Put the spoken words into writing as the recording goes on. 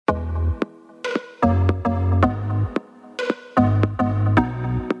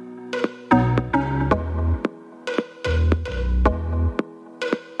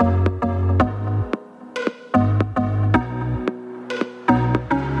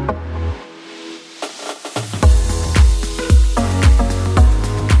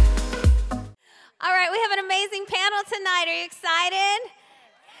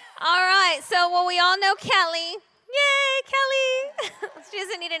know Kelly. Yay, Kelly. She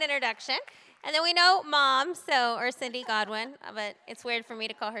doesn't need an introduction. And then we know Mom, or Cindy Godwin, but it's weird for me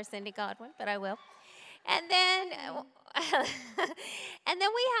to call her Cindy Godwin, but I will. And then, and then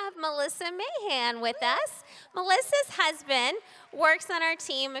we have Melissa Mahan with us. Melissa's husband works on our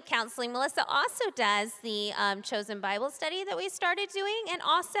team of counseling. Melissa also does the Chosen Bible Study that we started doing, and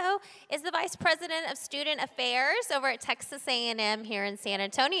also is the Vice President of Student Affairs over at Texas A&M here in San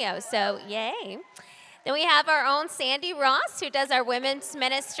Antonio. So, yay. Then we have our own Sandy Ross, who does our women's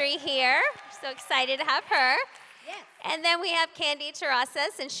ministry here. So excited to have her. Yes. And then we have Candy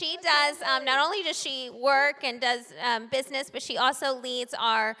Terrazas, and she does, not only does she work and does business, but she also leads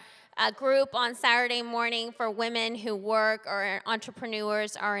our group on Saturday morning for women who work or are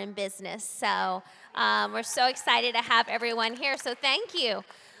entrepreneurs or in business. So we're so excited to have everyone here. So thank you.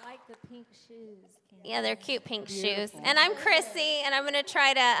 I like the pink shoes. Yeah, they're cute pink shoes. And I'm Chrissy, and I'm going to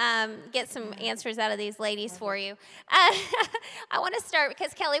try to get some answers out of these ladies for you. I want to start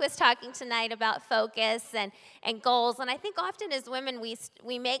because Kelly was talking tonight about focus and goals. And I think often as women,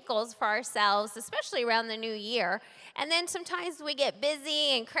 we make goals for ourselves, especially around the new year. And then sometimes we get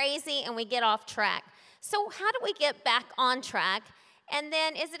busy and crazy, and we get off track. So how do we get back on track? And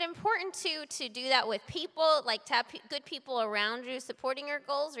then is it important to do that with people, like to have good people around you supporting your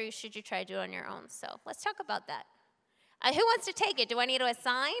goals, or should you try to do it on your own? So let's talk about that. Who wants to take it? Do I need to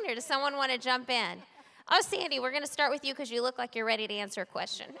assign, or does someone want to jump in? Oh, Sandy, we're going to start with you because you look like you're ready to answer a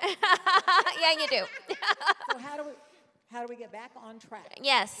question. Yeah, you do. So how do we get back on track?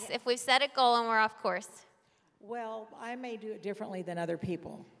 Yes, if we've set a goal and we're off course. Well, I may do it differently than other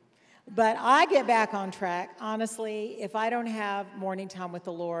people. But I get back on track, honestly, if I don't have morning time with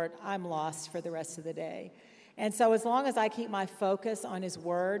the Lord, I'm lost for the rest of the day. And so as long as I keep my focus on His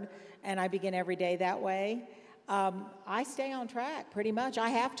Word and I begin every day that way, I stay on track pretty much. I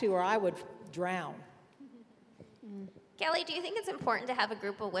have to, or I would drown. Kelly, do you think it's important to have a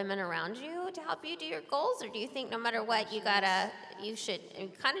group of women around you to help you do your goals, or do you think no matter what, you should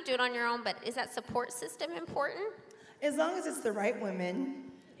kind of do it on your own, but is that support system important? As long as it's the right women.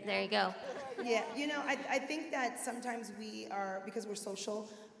 There you go. Yeah, I think that sometimes because we're social,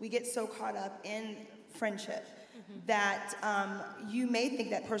 we get so caught up in friendship that you may think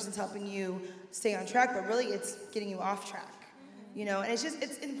that person's helping you stay on track, but really it's getting you off track. And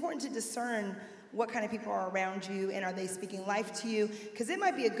it's important to discern what kind of people are around you, and are they speaking life to you? Because it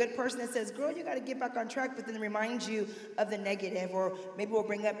might be a good person that says, girl, you got to get back on track, but then reminds you of the negative, or maybe we'll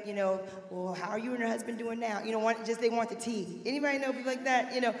bring up, well, how are you and your husband doing now? They want the tea. Anybody know people like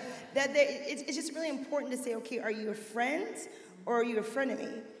that? It's just really important to say, okay, are you a friend or are you a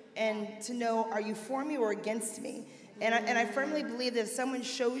frenemy? And to know, are you for me or against me? And I firmly believe that if someone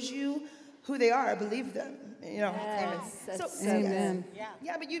shows you who they are, believe them. Yes, amen.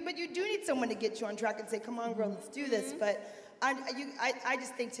 Yeah, but you do need someone to get you on track and say, "Come on, girl, let's do this." But I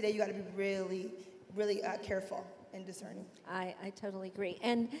just think today you got to be really, really careful and discerning. I totally agree.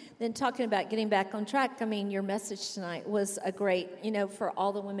 And then talking about getting back on track, your message tonight was a great, for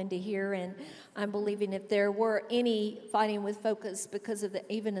all the women to hear. And I'm believing if there were any fighting with focus because of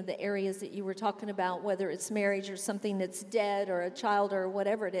even of the areas that you were talking about, whether it's marriage or something that's dead or a child or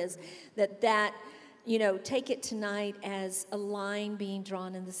whatever it is, that take it tonight as a line being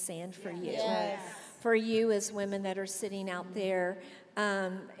drawn in the sand for you. Yes. For you as women that are sitting out there.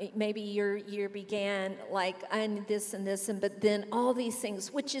 Maybe your year began like, I need this and this, but then all these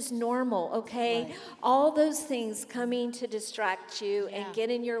things, which is normal, okay? Right. All those things coming to distract you and get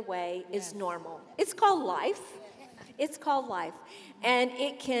in your way is normal. It's called life. It's called life. And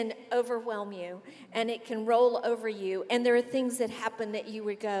it can overwhelm you, and it can roll over you. And there are things that happen that you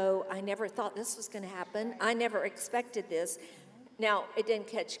would go, I never thought this was going to happen. I never expected this. Now, it didn't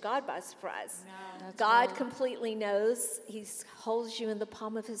catch God by surprise. No, God completely knows. He holds you in the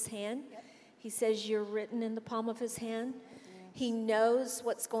palm of His hand. Yep. He says you're written in the palm of His hand. Yes. He knows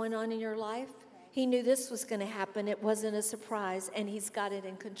what's going on in your life. He knew this was going to happen. It wasn't a surprise, and He's got it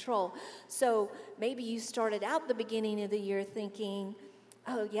in control. So maybe you started out the beginning of the year thinking,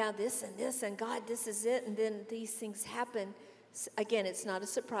 oh, yeah, this, and God, this is it, and then these things happen. Again, it's not a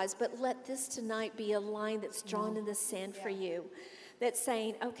surprise, but let this tonight be a line that's drawn in the sand for you. That's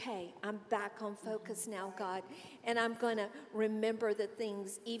saying, okay, I'm back on focus now, God, and I'm going to remember the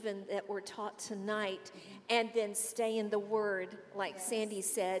things even that were taught tonight, and then stay in the Word, like Sandy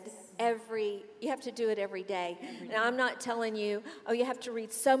said, you have to do it every day. Now, I'm not telling you, oh, you have to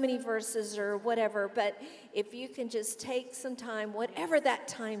read so many verses or whatever, but if you can just take some time, whatever that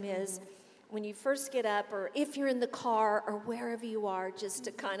time is, when you first get up, or if you're in the car, or wherever you are, just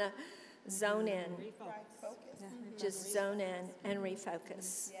to kind of zone in. just zone in and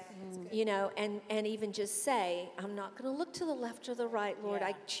refocus. You know, and even just say, I'm not going to look to the left or the right, Lord.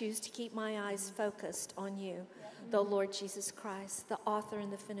 I choose to keep my eyes focused on you, the Lord Jesus Christ, the author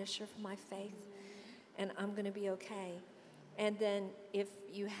and the finisher of my faith. And I'm going to be okay. And then if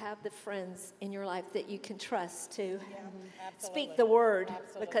you have the friends in your life that you can trust to speak the word,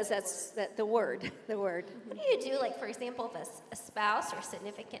 because that's the word. What do you do, like, for example, if a spouse or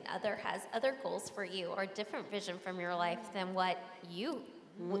significant other has other goals for you or a different vision from your life than what you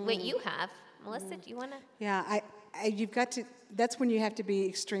have? Melissa, do you want to? Yeah, you've got to, that's when you have to be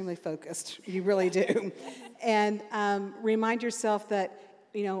extremely focused. You really do. And remind yourself that,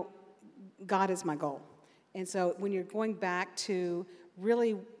 you know, God is my goal. And so when you're going back to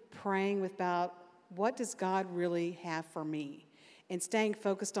really praying about what does God really have for me, and staying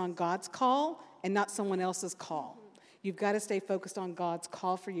focused on God's call and not someone else's call. You've got to stay focused on God's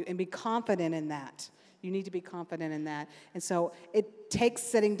call for you and be confident in that. You need to be confident in that. And so it takes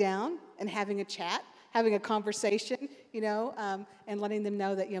sitting down and having a chat, having a conversation, you know, and letting them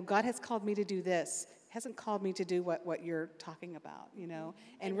know that, you know, God has called me to do this. Hasn't called me to do what you're talking about, you know,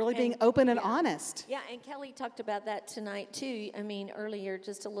 and really being open and honest. Yeah, and Kelly talked about that tonight too. I mean, earlier,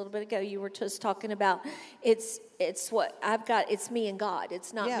 just a little bit ago, you were just talking about it's what I've got. It's me and God.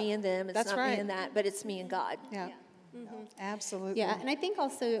 It's not me and them. It's not me and that, but it's me and God. Yeah. Mm-hmm. Absolutely. Yeah, and I think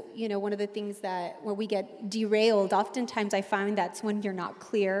also, you know, one of the things that where we get derailed, oftentimes I find that's when you're not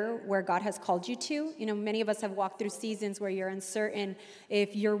clear where God has called you to. You know, many of us have walked through seasons where you're uncertain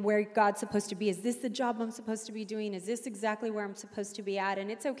if you're where God's supposed to be. Is this the job I'm supposed to be doing? Is this exactly where I'm supposed to be at?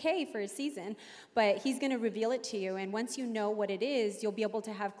 And it's okay for a season, but He's going to reveal it to you. And once you know what it is, you'll be able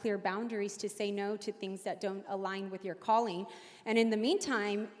to have clear boundaries to say no to things that don't align with your calling. And in the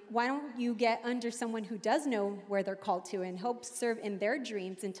meantime, why don't you get under someone who does know where they're called to and help serve in their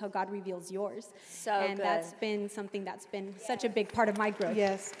dreams until God reveals yours? And that's been something that's been such a big part of my growth.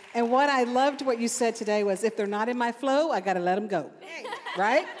 Yes. And what I loved what you said today was, if they're not in my flow, I got to let them go.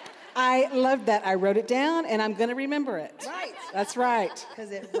 Right? I loved that. I wrote it down, and I'm going to remember it. Right. That's right. Because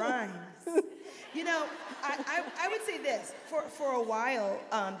it rhymes. You know, I would say this. For a while,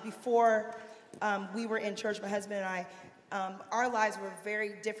 before we were in church, my husband and I, our lives were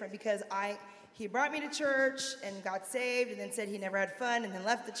very different because he brought me to church and got saved and then said he never had fun and then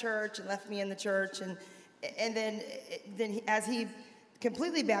left the church and left me in the church. And then as he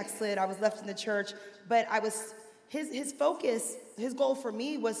completely backslid, I was left in the church. But his focus, his goal for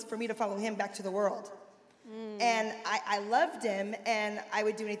me was for me to follow him back to the world. And I loved him and I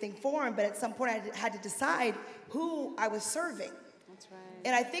would do anything for him. But at some point I had to decide who I was serving. That's right.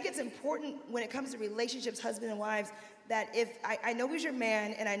 And I think it's important when it comes to relationships, husband and wives, that if I know he's your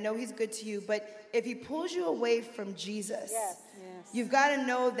man and I know he's good to you, but if he pulls you away from Jesus, you've got to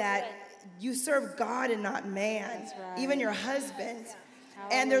know that you serve God and not man, even your husband.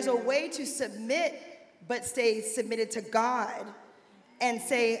 And there's a way to submit, but stay submitted to God and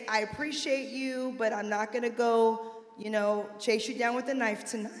say, I appreciate you, but I'm not going to go, you know, chase you down with a knife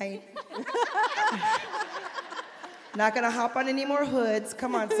tonight. Not going to hop on any more hoods.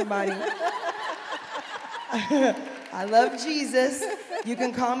 Come on, somebody. I love Jesus. You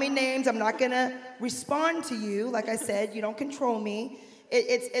can call me names. I'm not going to respond to you. Like I said, you don't control me.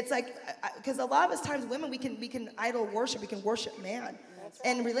 It's like, because a lot of us times women, we can idol worship. We can worship man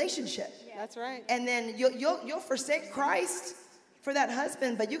and relationship. That's right. And then you'll forsake Christ for that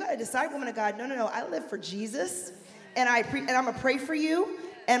husband, but you got to decide, woman of God, no, I live for Jesus, and I'm going to pray for you,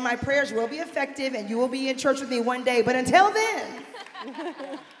 and my prayers will be effective, and you will be in church with me one day. But until then,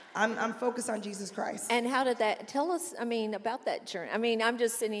 I'm focused on Jesus Christ. And how did that, tell us, I mean, about that journey. I mean, I'm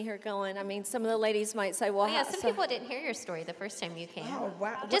just sitting here going, I mean, some of the ladies might say, well, some people didn't hear your story the first time you came. Oh,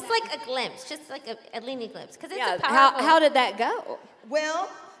 wow. Just like a glimpse, just like a leany glimpse, because it's a powerful. How did that go? Well,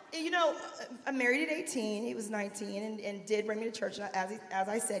 you know, I'm married at 18. He was 19 and did bring me to church. And as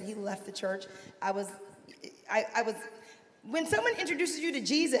I said, he left the church. I was, when someone introduces you to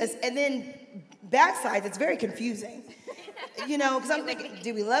Jesus and then backslides, it's very confusing. You know, because I'm thinking,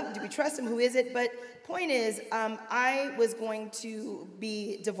 do we trust him? Who is it? But point is, I was going to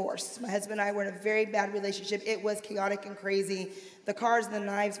be divorced. My husband and I were in a very bad relationship. It was chaotic and crazy. The cars and the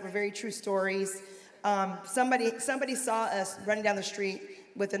knives were very true stories. Somebody saw us running down the street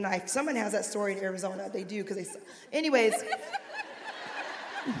with a knife. Someone has that story in Arizona. They do, because anyways,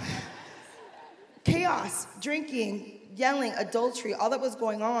 chaos, drinking, yelling, adultery, all that was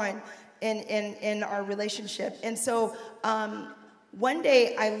going on in our relationship. And so one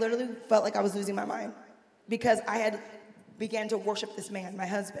day I literally felt like I was losing my mind because I had began to worship this man, my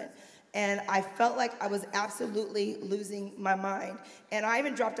husband. And I felt like I was absolutely losing my mind. And I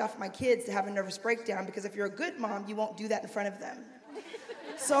even dropped off my kids to have a nervous breakdown, because if you're a good mom, you won't do that in front of them.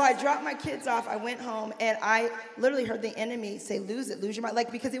 So I dropped my kids off, I went home, and I literally heard the enemy say, lose your mind.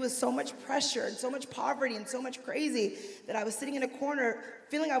 Like, because it was so much pressure and so much poverty and so much crazy that I was sitting in a corner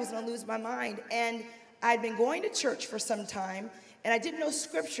feeling I was gonna lose my mind. And I'd been going to church for some time, and I didn't know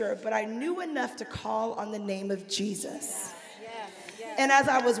scripture, but I knew enough to call on the name of Jesus. And as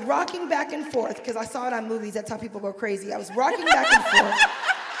I was rocking back and forth, because I saw it on movies, that's how people go crazy. I was rocking back and forth.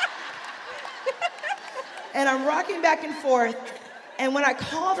 And I'm rocking back and forth. And when I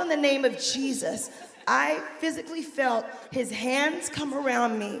called on the name of Jesus, I physically felt his hands come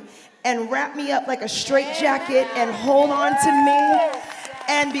around me and wrap me up like a straitjacket and hold on to me.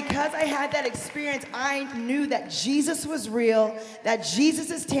 And because I had that experience, I knew that Jesus was real, that Jesus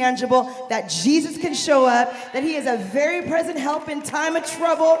is tangible, that Jesus can show up, that he is a very present help in time of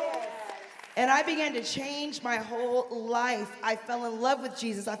trouble. And I began to change my whole life. I fell in love with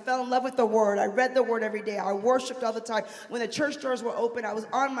Jesus. I fell in love with the Word. I read the Word every day. I worshiped all the time. When the church doors were open, I was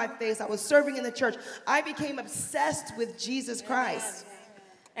on my face. I was serving in the church. I became obsessed with Jesus Christ.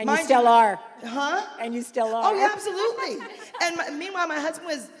 And you still are. Huh? And you still are. Oh, yeah, absolutely. And meanwhile, my husband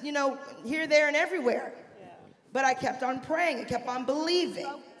was, here, there, and everywhere. But I kept on praying. I kept on believing.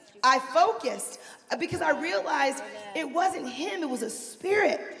 I focused because I realized it wasn't him. It was a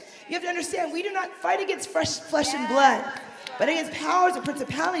spirit. You have to understand, we do not fight against flesh and blood, but against powers and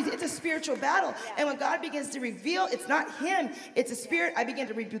principalities. It's a spiritual battle. And when God begins to reveal, it's not him, it's a spirit. I began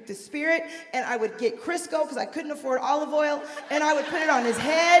to rebuke the spirit, and I would get Crisco because I couldn't afford olive oil, and I would put it on his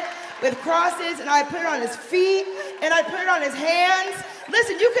head with crosses, and I put it on his feet, and I put it on his hands.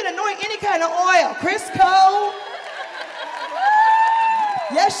 Listen, you can anoint any kind of oil. Crisco.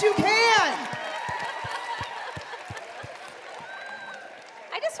 Yes, you can.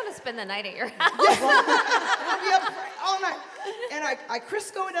 I just want to spend the night at your house. We'll be up all night. And I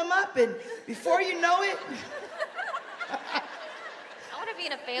Criscoed him up, and before you know it, I want to be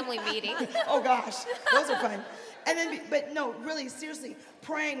in a family meeting. oh gosh, those are fun. And then, but no, really, seriously,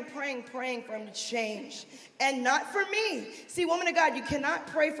 praying for him to change. And not for me. See, woman of God, you cannot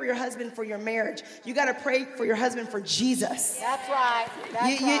pray for your husband for your marriage. You got to pray for your husband for Jesus. That's right.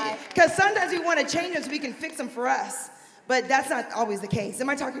 That's right. Because sometimes we want to change him so we can fix him for us. But that's not always the case. Am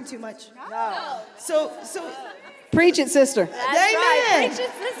I talking too much? No. So Preach it, sister. That's amen. right. Preach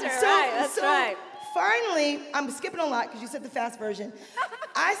it, sister. Right. That's so right. Finally, I'm skipping a lot because you said the fast version.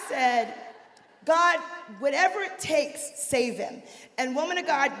 I said, God, whatever it takes, save him. And woman of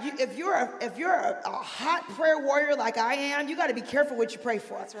God, if you're a hot prayer warrior like I am, you got to be careful what you pray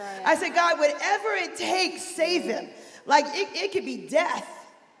for. That's right. I said, God, whatever it takes, save him. Like it could be death.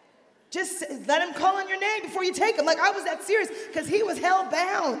 Just let him call on your name before you take him. Like, I was that serious because he was hell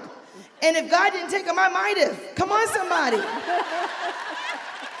bound. And if God didn't take him, I might have. Come on, somebody.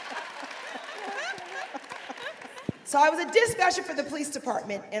 So I was a dispatcher for the police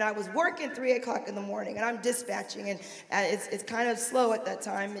department, and I was working 3 o'clock in the morning, and I'm dispatching, and it's kind of slow at that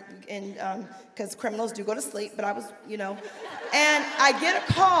time, and because criminals do go to sleep, but I was, and I get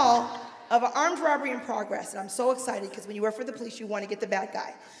a call of an armed robbery in progress, and I'm so excited because when you work for the police, you want to get the bad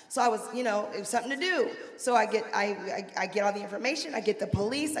guy. So I was, it was something to do. So I get all the information. I get the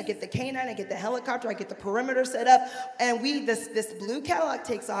police. I get the canine. I get the helicopter. I get the perimeter set up, and this blue Cadillac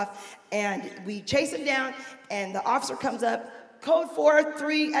takes off, and we chase him down, and the officer comes up, code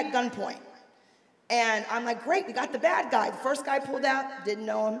 4-3 at gunpoint. And I'm like, great, we got the bad guy. The first guy pulled out, didn't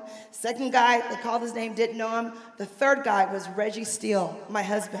know him. Second guy, they called his name, didn't know him. The third guy was Reggie Steele, my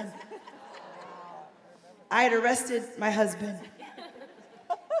husband. I had arrested my husband.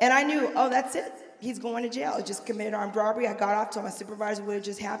 And I knew, oh, that's it. He's going to jail. He just committed armed robbery. I got off, told my supervisor what had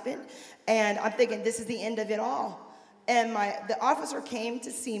just happened. And I'm thinking, this is the end of it all. And the officer came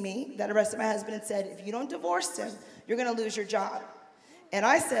to see me that arrested my husband and said, if you don't divorce him, you're going to lose your job. And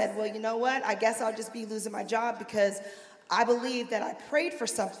I said, well, you know what? I guess I'll just be losing my job because I believe that I prayed for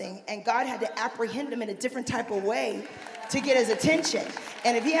something and God had to apprehend him in a different type of way to get his attention.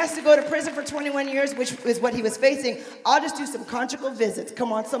 And if he has to go to prison for 21 years, which is what he was facing, I'll just do some conjugal visits.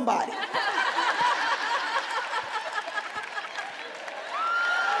 Come on, somebody.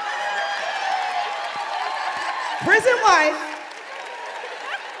 Prison wife.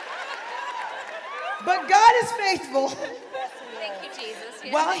 But God is faithful. Thank you,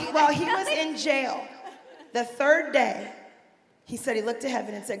 Jesus. While he was in jail, the third day, he said he looked to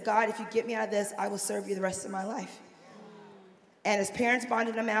heaven and said, God, if you get me out of this, I will serve you the rest of my life. And his parents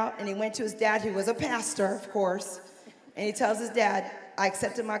bonded him out, and he went to his dad, who was a pastor, of course, and he tells his dad, I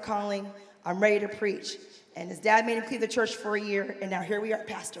accepted my calling. I'm ready to preach. And his dad made him clean the church for a year, and now here we are,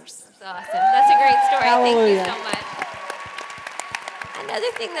 pastors. That's awesome. That's a great story. Hallelujah. Thank you so much.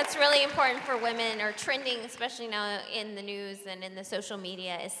 Another thing that's really important for women, or trending, especially now in the news and in the social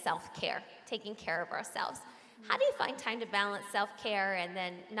media, is self-care, taking care of ourselves. How do you find time to balance self-care and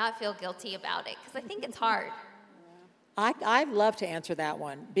then not feel guilty about it? Because I think it's hard. I'd love to answer that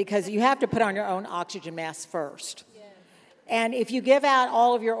one, because you have to put on your own oxygen mask first. And if you give out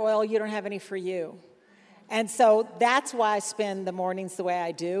all of your oil, you don't have any for you. And so that's why I spend the mornings the way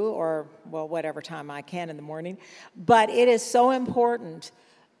I do, or, well, whatever time I can in the morning. But it is so important.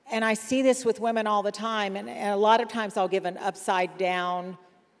 And I see this with women all the time. And a lot of times I'll give an upside down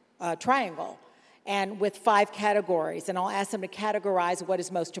triangle, and with 5 categories. And I'll ask them to categorize what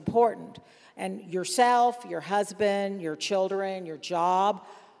is most important. And yourself, your husband, your children, your job,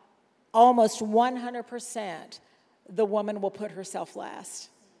 almost 100%, the woman will put herself last.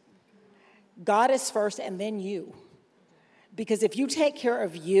 God is first, and then you. Because if you take care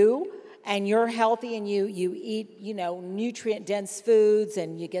of you and you're healthy and you eat, nutrient-dense foods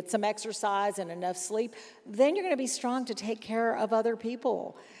and you get some exercise and enough sleep, then you're going to be strong to take care of other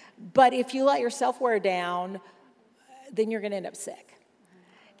people. But if you let yourself wear down, then you're going to end up sick.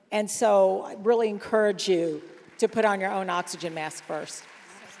 And so I really encourage you to put on your own oxygen mask first.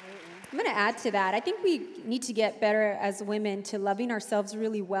 I'm going to add to that. I think we need to get better as women to loving ourselves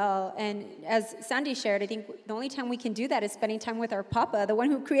really well. And as Sandy shared, I think the only time we can do that is spending time with our Papa, the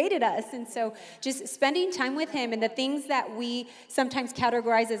one who created us. And so just spending time with him, and the things that we sometimes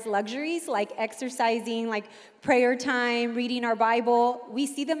categorize as luxuries, like exercising, like prayer time, reading our Bible, we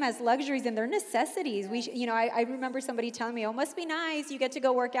see them as luxuries, and they're necessities. I remember somebody telling me, "Oh, it must be nice. You get to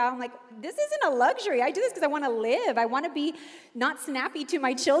go work out." I'm like, this isn't a luxury. I do this because I want to live. I want to be not snappy to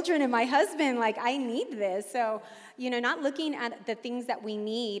my children and my husband. Like, I need this. So, not looking at the things that we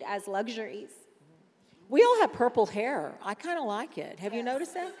need as luxuries. We all have purple hair. I kind of like it. Have you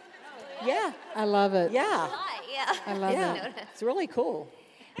noticed that? Yeah. I love it. Yeah. Yeah. I love Yeah. it. It's really cool.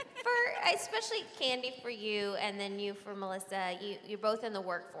 Especially Candy, for you, and then you for Melissa, you're both in the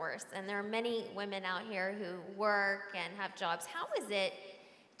workforce, and there are many women out here who work and have jobs. How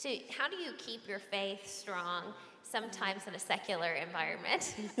do you keep your faith strong sometimes in a secular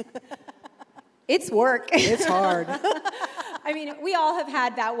environment? It's work. It's hard. I mean, we all have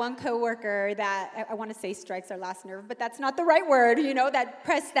had that one coworker that, I want to say strikes our last nerve, but that's not the right word,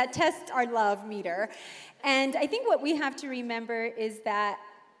 that tests our love meter. And I think what we have to remember is that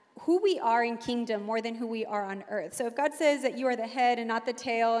who we are in kingdom more than who we are on earth. So if God says that you are the head and not the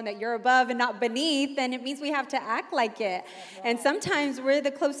tail, and that you're above and not beneath, then it means we have to act like it. And sometimes we're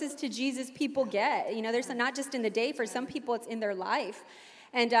the closest to Jesus people get. There's not just in the day. For some people, it's in their life.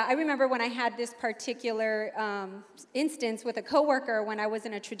 And I remember when I had this particular instance with a coworker when I was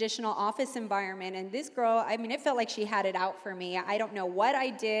in a traditional office environment. And this girl, it felt like she had it out for me. I don't know what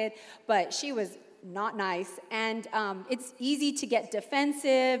I did, but she was not nice. And it's easy to get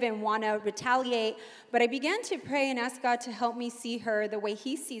defensive and want to retaliate. But I began to pray and ask God to help me see her the way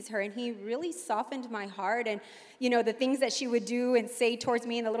he sees her. And he really softened my heart. And, the things that she would do and say towards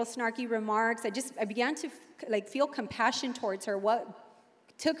me and the little snarky remarks, I began to feel compassion towards her. What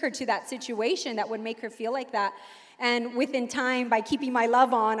took her to that situation that would make her feel like that? And within time, by keeping my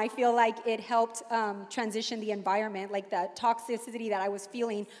love on, I feel like it helped transition the environment. Like the toxicity that I was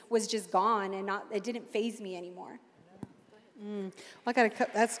feeling was just gone, and it didn't faze me anymore.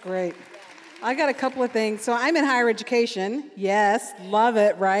 That's great. I got a couple of things. So I'm in higher education. Yes, love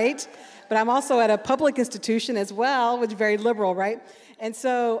it, right? But I'm also at a public institution as well, which is very liberal, right? And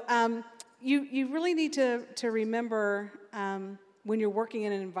so you really need to remember when you're working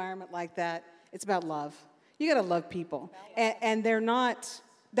in an environment like that, it's about love. You got to love people. And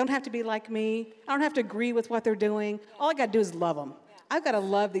don't have to be like me. I don't have to agree with what they're doing. All I got to do is love them. I've got to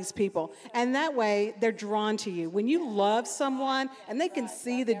love these people. And that way, they're drawn to you. When you love someone and they can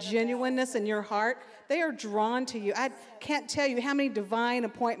see the genuineness in your heart, they are drawn to you. I can't tell you how many divine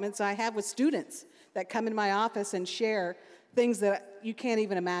appointments I have with students that come in my office and share things that you can't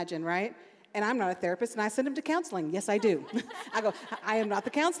even imagine, right? And I'm not a therapist, and I send them to counseling. Yes, I do. I go, I am not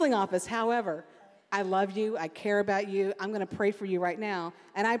the counseling office. However, I love you. I care about you. I'm going to pray for you right now.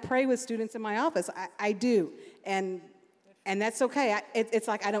 And I pray with students in my office. I do. And that's okay. It's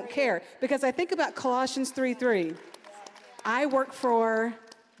like I don't care. Because I think about Colossians 3:3. I work for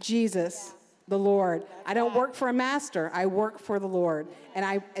Jesus, the Lord. I don't work for a master. I work for the Lord.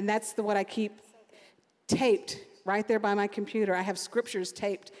 And that's what I keep taped right there by my computer. I have scriptures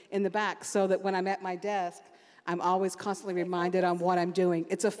taped in the back so that when I'm at my desk, I'm always constantly reminded on what I'm doing.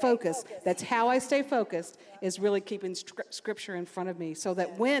 It's a focus. That's how I stay focused, is really keeping scripture in front of me so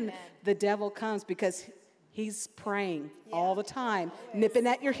that when the devil comes, because He's praying all the time, nipping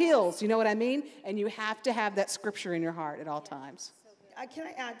at your heels. You know what I mean? And you have to have that scripture in your heart at all times. Can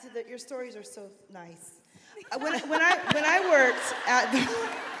I add to that? Your stories are so nice. When I worked at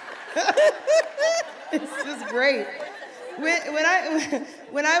this is great. When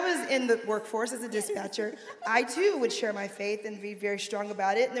I was in the workforce as a dispatcher, I too would share my faith and be very strong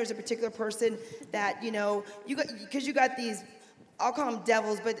about it. And there's a particular person that, you know, because you got these, I'll call them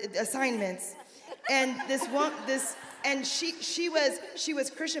devils, but assignments. And she was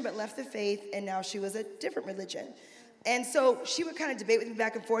Christian but left the faith, and now she was a different religion. And so she would kind of debate with me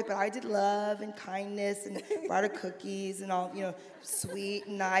back and forth, but I did love and kindness and brought her cookies and all, you know, sweet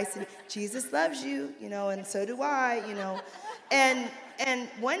and nice. And Jesus loves you, you know, and so do I, you know. And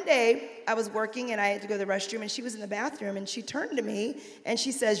one day I was working and I had to go to the restroom, and she was in the bathroom, and she turned to me and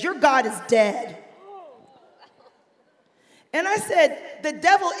she says, "Your God is dead." And I said, "The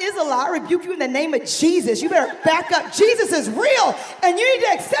devil is a lie. I rebuke you in the name of Jesus. You better back up. Jesus is real, and you need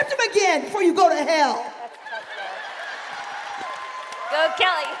to accept him again before you go to hell." Go,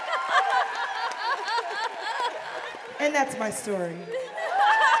 Kelly. And that's my story.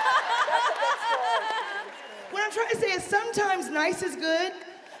 What I'm trying to say is sometimes nice is good,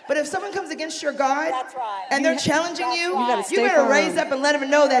 but if someone comes against your God and they're challenging you, you better raise up and let them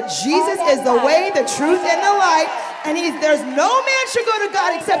know that Jesus is the way, the truth, and the light, and there's no man should go to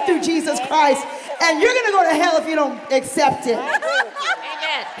God except through Jesus Christ, and you're going to go to hell if you don't accept it.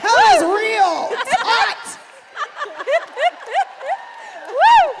 Amen. Hell is real. It's hot.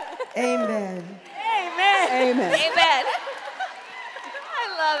 Amen. Amen. Amen. Amen. I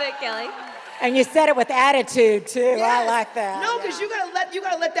love it, Kelly. And you said it with attitude too. Yes. I like that. No, because you gotta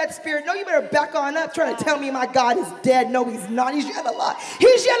let that spirit know. You better back on up trying to tell me my God is dead. No, he's not. He's yet alive.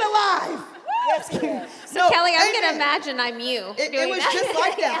 He's yet alive. Yes, yes. So Kelly, I'm going to imagine I'm you. It was that. just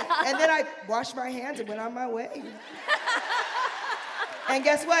like that. Yeah. And then I washed my hands and went on my way. And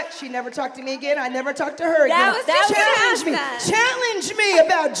guess what? She never talked to me again. I never talked to her again. Challenge me. Challenge me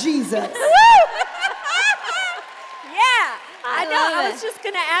about Jesus. Yeah, I know. love I it. was just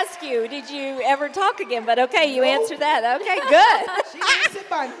going to ask you, did you ever talk again? But okay, you answered that. Okay, good. She didn't sit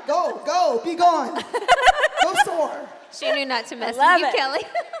by me. Go, be gone. Go soar. She knew not to mess love with you, it. Kelly.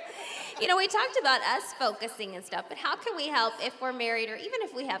 You know, we talked about us focusing and stuff, but how can we help if we're married or even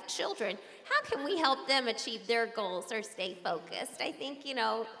if we have children? How can we help them achieve their goals or stay focused? I think, you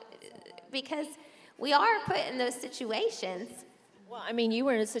know, because we are put in those situations. Well, I mean, you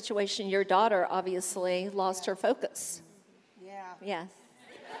were in a situation, your daughter obviously lost her focus. Yeah. Yes.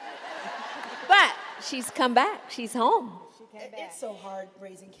 But she's come back. She's home. It's so hard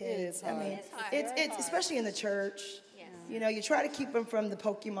raising kids. I mean, It's hard. it's especially in the church. Yes. You know, you try to keep them from the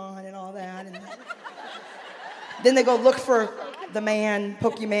Pokemon and all that, and then they go look for the man,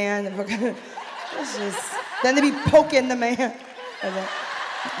 Pokemon. It's just then they be poking the man, and the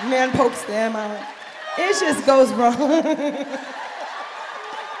man pokes them out. It just goes wrong.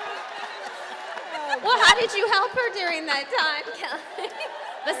 Well, how did you help her during that time, Kelly?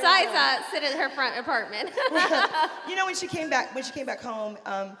 Besides sit at her front apartment. You know, when she came back home,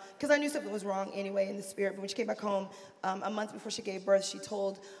 because I knew something was wrong anyway in the spirit, but when she came back home, a month before she gave birth, she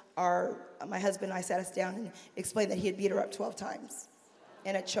told my husband and I sat us down and explained that he had beat her up 12 times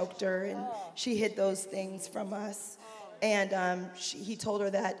and had choked her, and she hid those things from us. And he told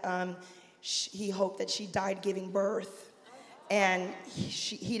her that he hoped that she died giving birth, and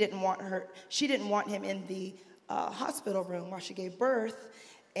she didn't want him in the hospital room while she gave birth.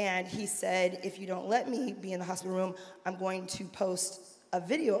 And he said, if you don't let me be in the hospital room, I'm going to post a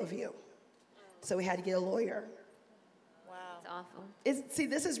video of you. So we had to get a lawyer. Wow. It's awful. See,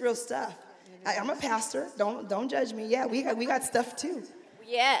 this is real stuff. I'm a pastor. Don't judge me. Yeah, we got stuff too.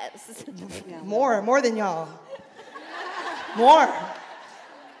 Yes. More than y'all. More.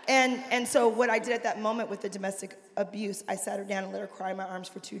 And so what I did at that moment with the domestic abuse, I sat her down and let her cry in my arms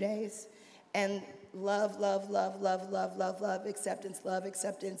for 2 days. And love, acceptance,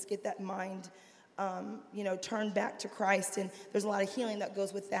 get that mind, turned back to Christ. And there's a lot of healing that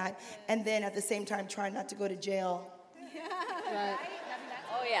goes with that. And then at the same time, try not to go to jail. Right.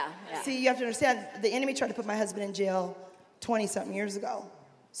 Oh, yeah. See, you have to understand, the enemy tried to put my husband in jail 20-something years ago.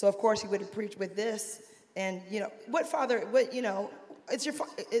 So, of course, he would have preached with this. And, it's your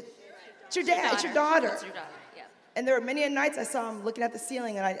dad, it's your daughter. It's your daughter, yeah. And there were many nights I saw him looking at the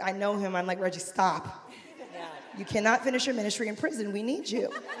ceiling, and I know him. I'm like, Reggie, stop. Yeah. You cannot finish your ministry in prison. We need you.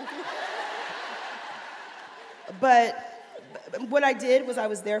 But what I did was I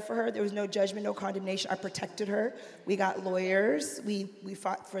was there for her. There was no judgment, no condemnation. I protected her. We got lawyers. We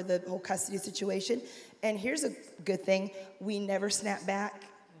fought for the whole custody situation. And here's a good thing. We never snapped back.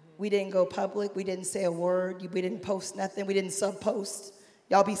 We didn't go public. We didn't say a word. We didn't post nothing. We didn't sub-post.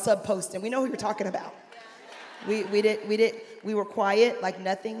 Y'all be sub-posting. We know who you're talking about. We were quiet, like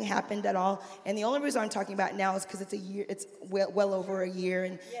nothing happened at all. And the only reason I'm talking about it now is because it's a year, it's well over a year,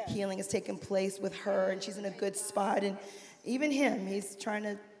 and healing has taken place with her, and she's in a good spot. And even him, he's trying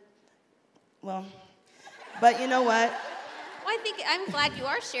to, well, but you know what? Well, I'm glad you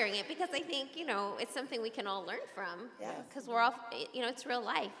are sharing it, because I think, it's something we can all learn from. Yes. Because we're all, it's real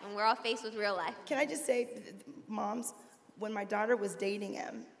life, and we're all faced with real life. Can I just say, moms, when my daughter was dating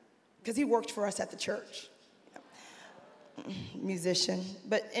him, because he worked for us at the church, musician,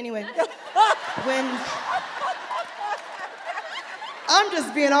 but anyway, when I'm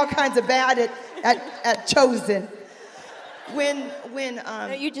just being all kinds of bad at Chosen.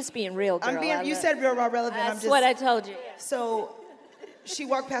 No, you're just being real, girl. You said real, raw, relevant. That's what I told you. So she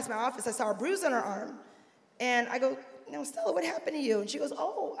walked past my office. I saw a bruise on her arm. And I go, Stella, what happened to you? And she goes,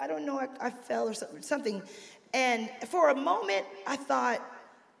 oh, I don't know. I fell or something. And for a moment, I thought,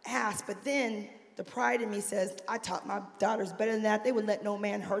 but then the pride in me says, I taught my daughters better than that. They would let no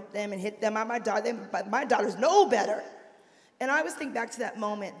man hurt them and hit them. My daughters know better. And I always think back to that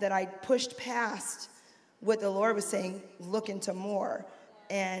moment that I pushed past what the Lord was saying, look into more.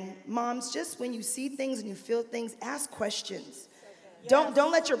 And moms, just when you see things and you feel things, ask questions. Yes.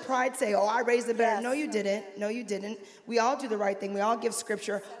 Don't let your pride say, oh, I raised it better. Yes. No, you didn't. No, you didn't. We all do the right thing. We all give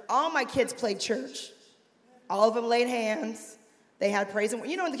scripture. All my kids played church. All of them laid hands. They had praise. And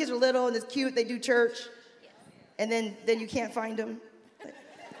when the kids are little and it's cute, they do church. And then you can't find them.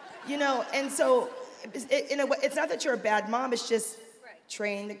 And so in a way, it's not that you're a bad mom. It's just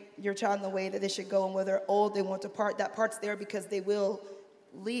train your child in the way that they should go. And when they're old, they won't depart. That part's there because they will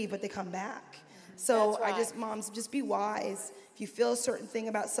leave, but they come back. So right. Moms, just be wise. If you feel a certain thing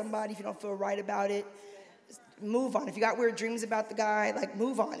about somebody, if you don't feel right about it, move on. If you got weird dreams about the guy,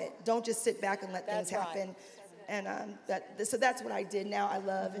 move on it. Don't just sit back and let things happen. Right. And so that's what I did. Now I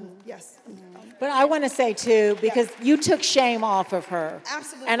love, and yes. But I want to say, too, because you took shame off of her.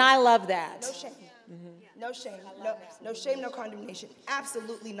 Absolutely. And I love that. No shame. Mm-hmm. No shame. No shame, no condemnation.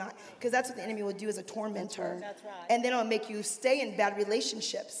 Absolutely not. Because that's what the enemy will do as a tormentor. That's right. And then it'll make you stay in bad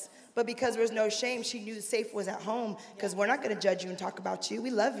relationships. But because there was no shame, she knew safe was at home, because we're not going to judge you and talk about you.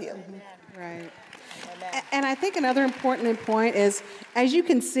 We love you. Mm-hmm. Right. And I think another important point is, as you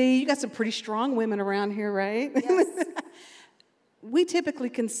can see, you got some pretty strong women around here, right? Yes. We typically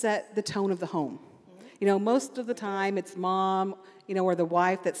can set the tone of the home. Most of the time it's mom, or the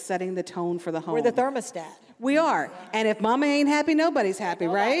wife that's setting the tone for the home. We're the thermostat. We are. And if mama ain't happy, nobody's happy,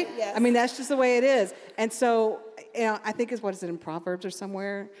 right? Yes. I mean, that's just the way it is. And so, I think what is it in Proverbs or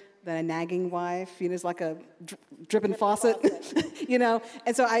somewhere? That a nagging wife, is like a dripping faucet,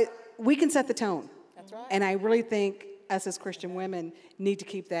 And so we can set the tone. That's right. And I really think us as Christian women need to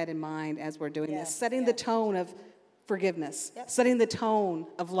keep that in mind as we're doing this. Setting the tone of forgiveness. Yep. Setting the tone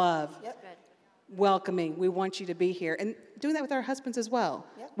of love. Yep. Welcoming. We want you to be here. And doing that with our husbands as well.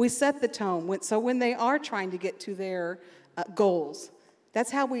 Yep. We set the tone. So when they are trying to get to their goals, that's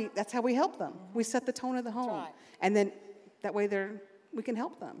how we help them. We set the tone of the home. Right. And then that way we can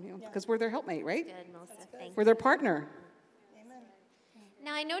help them, because we're their helpmate, right? Good, Melissa. Thank We're their partner.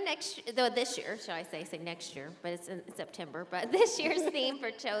 Now, I know this year, shall I say next year, but it's in September, but this year's theme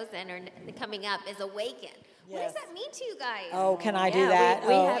for Chosen, or coming up, is Awaken. Yes. What does that mean to you guys? Oh, can I do that?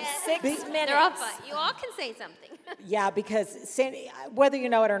 We have 6 minutes. They're all fun. You all can say something. Yeah, because Cindy, whether you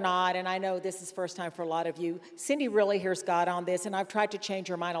know it or not, and I know this is first time for a lot of you, Cindy really hears God on this, and I've tried to change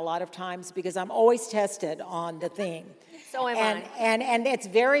her mind a lot of times because I'm always tested on the theme. So am I. And it's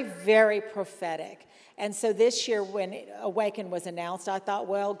very, very prophetic. And so this year when Awaken was announced, I thought,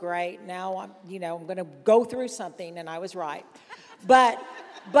 well, great. Now I'm going to go through something, and I was right. But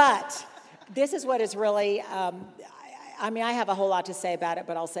this is what is really, I have a whole lot to say about it,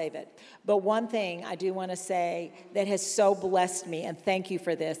 but I'll save it. But one thing I do want to say that has so blessed me, and thank you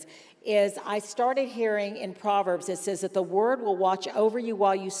for this, is I started hearing in Proverbs, it says that the word will watch over you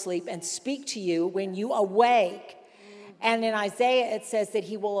while you sleep and speak to you when you awake. And in Isaiah, it says that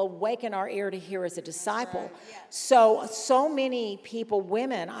he will awaken our ear to hear as a disciple. So many people,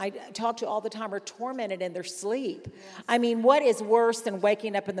 women, I talk to all the time, are tormented in their sleep. I mean, what is worse than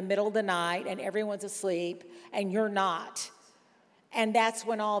waking up in the middle of the night and everyone's asleep and you're not? And that's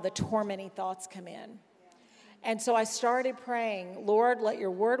when all the tormenting thoughts come in. And so I started praying, Lord, let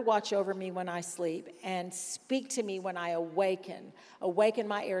your word watch over me when I sleep and speak to me when I awaken. Awaken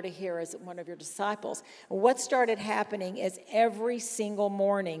my ear to hear as one of your disciples. And what started happening is every single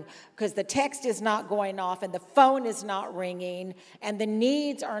morning, because the text is not going off and the phone is not ringing and the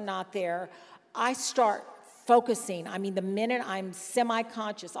needs are not there, I start focusing. I mean, the minute I'm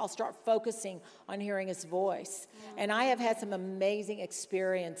semi-conscious, I'll start focusing on hearing his voice. And I have had some amazing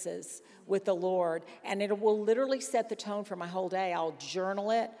experiences with the Lord, and it will literally set the tone for my whole day. I'll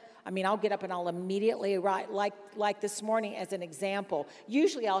journal it. I mean, I'll get up and I'll immediately write, like this morning as an example.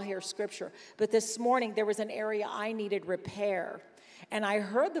 Usually I'll hear scripture, but this morning there was an area I needed repair. And I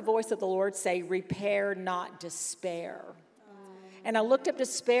heard the voice of the Lord say, repair, not despair. And I looked up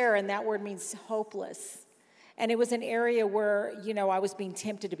despair, and that word means hopeless. And it was an area where, I was being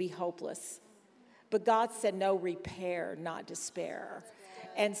tempted to be hopeless. But God said, no, repair, not despair.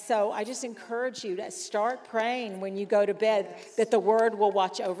 And so I just encourage you to start praying when you go to bed that the word will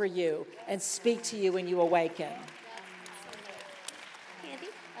watch over you and speak to you when you awaken. Candy?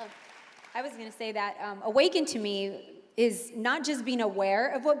 I was going to say that awaken to me is not just being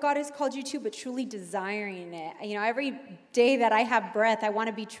aware of what God has called you to, but truly desiring it. Every day that I have breath, I want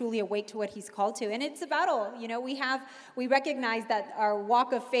to be truly awake to what he's called to. And it's a battle. We recognize that our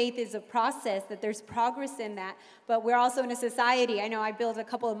walk of faith is a process, that there's progress in that, but we're also in a society. I know I built a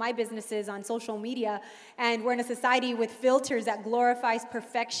couple of my businesses on social media, and we're in a society with filters that glorifies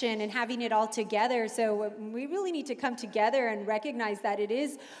perfection and having it all together. So we really need to come together and recognize that it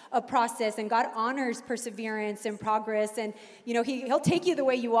is a process, and God honors perseverance and progress. And, he'll take you the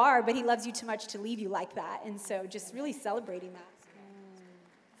way you are, but he loves you too much to leave you like that. And so just really celebrating that.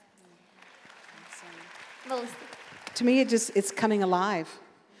 Melissa. To me, it's coming alive.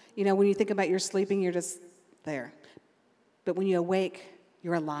 When you think about your sleeping, you're just there. But when you awake,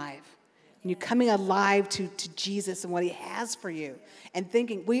 you're alive. And you're coming alive to Jesus and what he has for you. And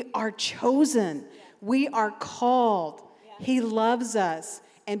thinking, we are chosen. We are called. He loves us.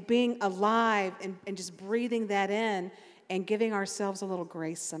 And being alive and just breathing that in and giving ourselves a little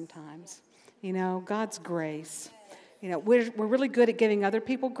grace sometimes. God's grace. We're really good at giving other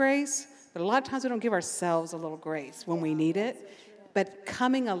people grace, but a lot of times we don't give ourselves a little grace when we need it. But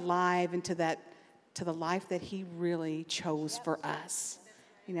coming alive into to the life that he really chose for us,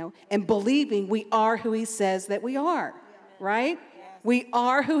 and believing we are who he says that we are, right? We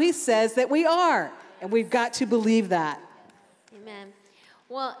are who he says that we are, and we've got to believe that. Amen.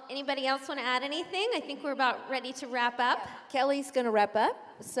 Well, anybody else want to add anything? I think we're about ready to wrap up. Kelly's going to wrap up.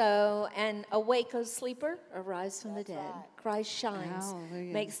 So, and awake, O sleeper, arise from the dead. Christ shines,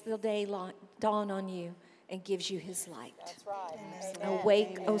 makes the day dawn on you, and gives you his light. That's right.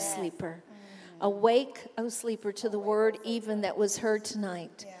 Awake, O sleeper. Awake, O sleeper, to the word even that was heard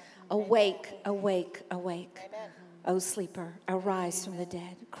tonight. Awake, awake, awake. O sleeper, arise from the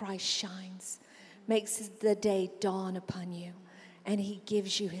dead. Christ shines, makes the day dawn upon you. And he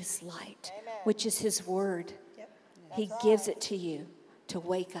gives you his light, which is his word. He gives it to you to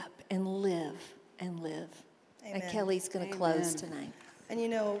wake up and live and live. And Kelly's going to close tonight. And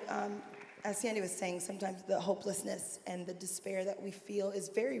as Sandy was saying, sometimes the hopelessness and the despair that we feel is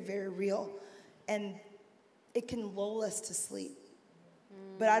very, very real. And it can lull us to sleep.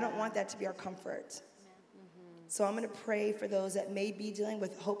 But I don't want that to be our comfort. So I'm going to pray for those that may be dealing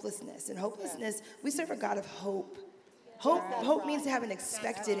with hopelessness. And hopelessness, we serve a God of hope. Hope means to have an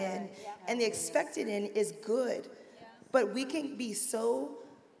expected end, and the expected end is good. But we can be so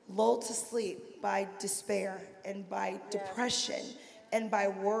lulled to sleep by despair and by depression and by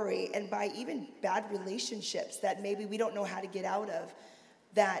worry and by even bad relationships that maybe we don't know how to get out of,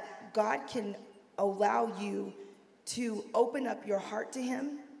 that God can allow you to open up your heart to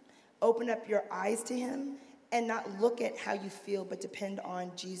him, open up your eyes to him, and not look at how you feel, but depend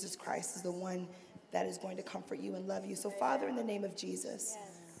on Jesus Christ as the one that is going to comfort you and love you. So, Father, in the name of Jesus,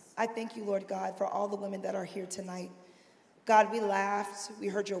 I thank you, Lord God, for all the women that are here tonight. God, we laughed. We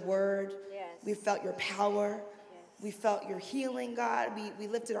heard your word. We felt your power. We felt your healing, God. We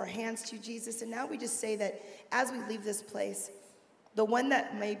lifted our hands to you, Jesus. And now we just say that as we leave this place, the one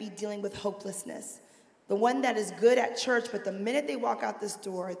that may be dealing with hopelessness, the one that is good at church, but the minute they walk out this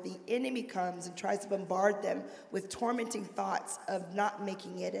door, the enemy comes and tries to bombard them with tormenting thoughts of not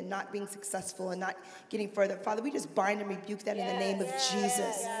making it and not being successful and not getting further. Father, we just bind and rebuke that in the name of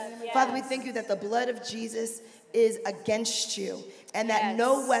Jesus. Father, we thank you that the blood of Jesus is against you and that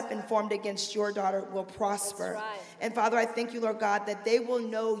no weapon formed against your daughter will prosper. And Father, I thank you, Lord God, that they will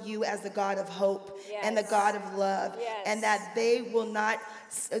know you as the God of hope and the God of love, and that they will not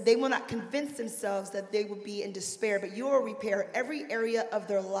convince themselves that they will be in despair, but you will repair every area of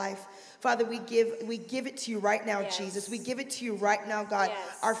their life. Father, we give it to you right now, Jesus. We give it to you right now, God.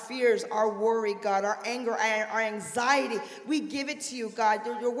 Our fears, our worry, God, our anger, our anxiety, we give it to you, God.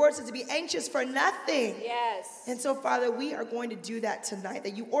 Your word says to be anxious for nothing. And so, Father, we are going to do that tonight,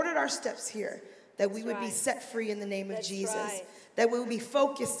 that you ordered our steps here. that we would be set free in the name of Jesus. right. That we would be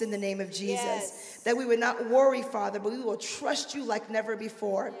focused in the name of Jesus. That we would not worry, Father, but we will trust you like never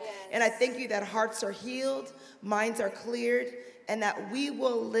before. And I thank you that hearts are healed, minds are cleared, and that we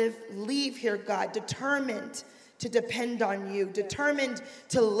will leave here, God, determined to depend on you, determined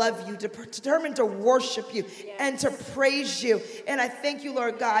to love you, determined to worship you, and to praise you. And I thank you,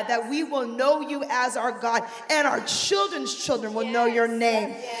 Lord God, that we will know you as our God, and our children's children will know your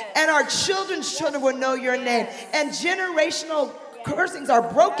name, and our children's children will know your name, and generational cursings are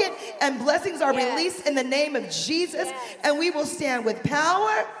broken and blessings are released in the name of Jesus. And we will stand with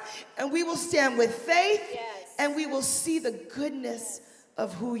power, and we will stand with faith, and we will see the goodness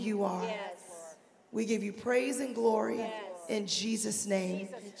of who you are. We give you praise and glory in Jesus' name.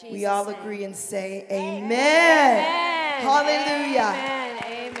 We all agree and say amen. Hallelujah.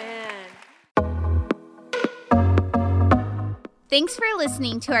 Thanks for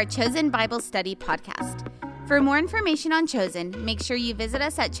listening to our Chosen Bible Study podcast. For more information on Chosen, make sure you visit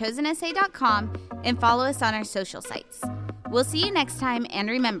us at chosensa.com and follow us on our social sites. We'll see you next time, and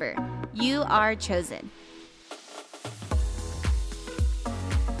remember, you are chosen.